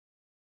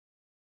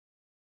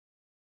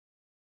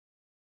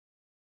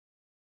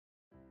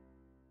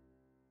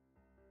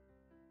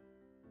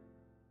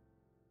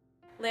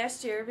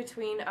Last year,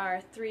 between our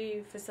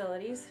 3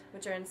 facilities,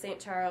 which are in St.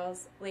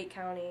 Charles, Lake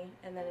County,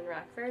 and then in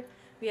Rockford,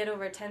 we had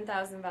over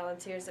 10,000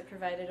 volunteers that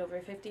provided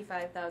over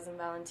 55,000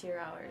 volunteer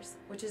hours,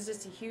 which is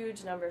just a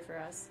huge number for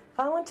us.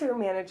 Volunteer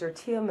manager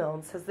Tia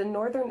Milne says the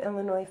Northern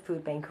Illinois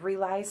Food Bank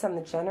relies on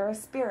the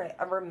generous spirit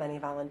of our many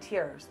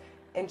volunteers,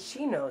 and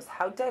she knows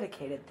how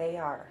dedicated they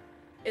are.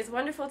 It's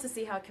wonderful to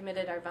see how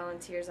committed our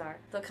volunteers are.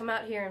 They'll come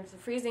out here in the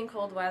freezing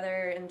cold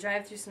weather and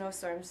drive through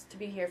snowstorms to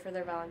be here for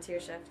their volunteer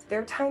shift.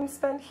 Their time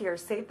spent here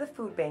saved the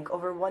food bank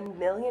over $1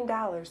 million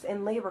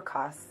in labor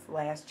costs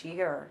last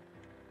year.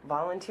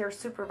 Volunteer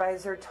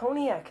supervisor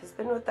Tony Eck has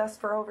been with us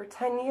for over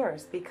 10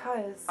 years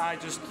because I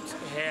just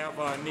have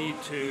a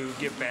need to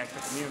give back to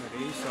the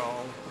community, so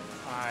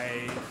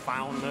I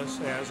found this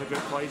as a good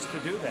place to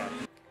do that.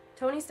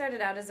 Tony started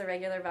out as a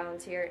regular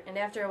volunteer, and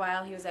after a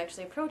while he was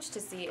actually approached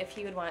to see if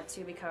he would want to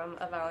become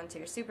a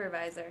volunteer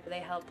supervisor. They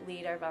help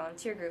lead our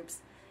volunteer groups,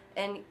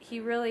 and he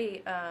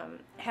really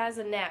has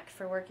a knack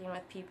for working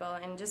with people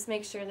and just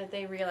make sure that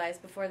they realize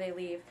before they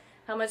leave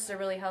how much they're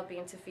really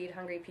helping to feed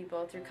hungry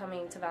people through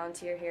coming to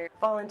volunteer here.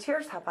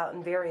 Volunteers help out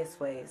in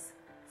various ways.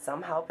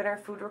 Some help in our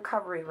food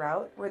recovery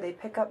route where they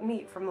pick up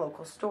meat from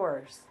local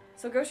stores.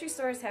 So grocery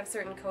stores have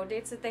certain code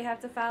dates that they have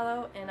to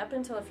follow, and up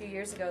until a few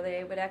years ago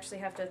they would actually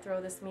have to throw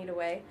this meat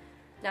away.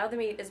 Now the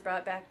meat is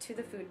brought back to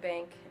the food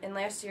bank, and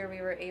last year we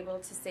were able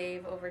to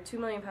save over 2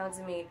 million pounds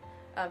of meat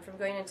from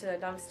going into the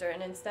dumpster,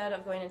 and instead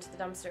of going into the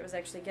dumpster it was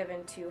actually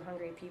given to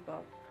hungry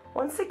people.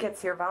 Once it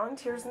gets here,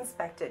 volunteers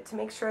inspect it to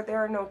make sure there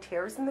are no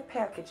tears in the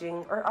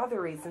packaging or other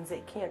reasons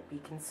it can't be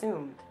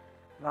consumed.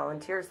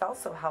 Volunteers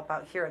also help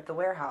out here at the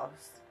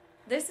warehouse.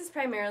 This is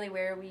primarily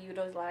where we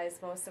utilize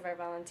most of our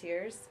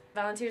volunteers.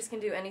 Volunteers can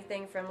do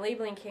anything from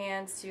labeling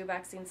cans to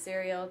boxing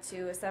cereal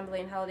to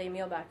assembling holiday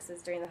meal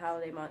boxes during the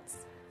holiday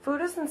months.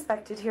 Food is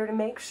inspected here to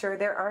make sure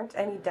there aren't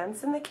any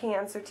dents in the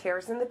cans or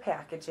tears in the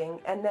packaging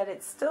and that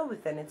it's still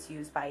within its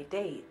use-by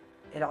date.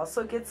 It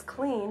also gets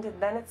cleaned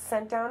and then it's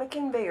sent down a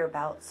conveyor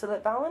belt so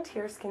that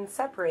volunteers can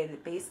separate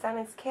it based on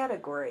its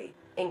category,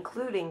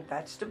 including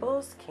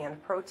vegetables,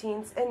 canned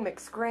proteins, and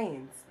mixed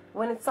grains.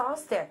 When it's all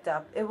stacked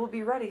up, it will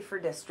be ready for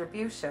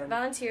distribution.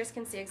 Volunteers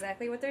can see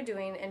exactly what they're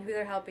doing and who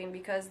they're helping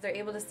because they're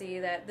able to see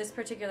that this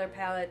particular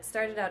pallet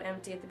started out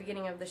empty at the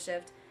beginning of the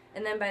shift,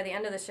 and then by the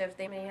end of the shift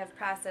they may have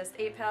processed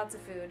 8 pallets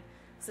of food.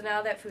 So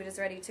now that food is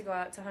ready to go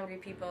out to hungry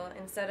people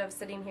instead of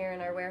sitting here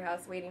in our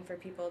warehouse waiting for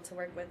people to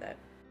work with it.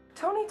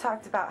 Tony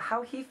talked about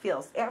how he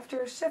feels after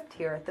a shift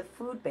here at the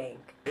food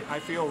bank. I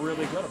feel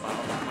really good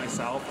about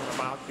myself and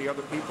about the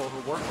other people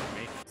who work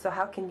with me. So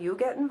how can you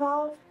get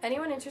involved?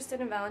 Anyone interested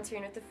in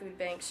volunteering at the food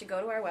bank should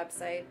go to our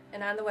website,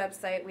 and on the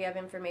website we have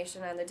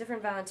information on the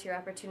different volunteer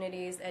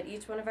opportunities at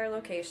each one of our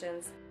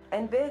locations.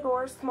 And big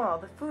or small,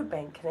 the food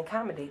bank can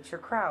accommodate your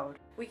crowd.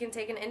 We can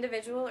take an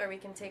individual or we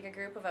can take a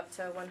group of up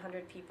to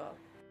 100 people.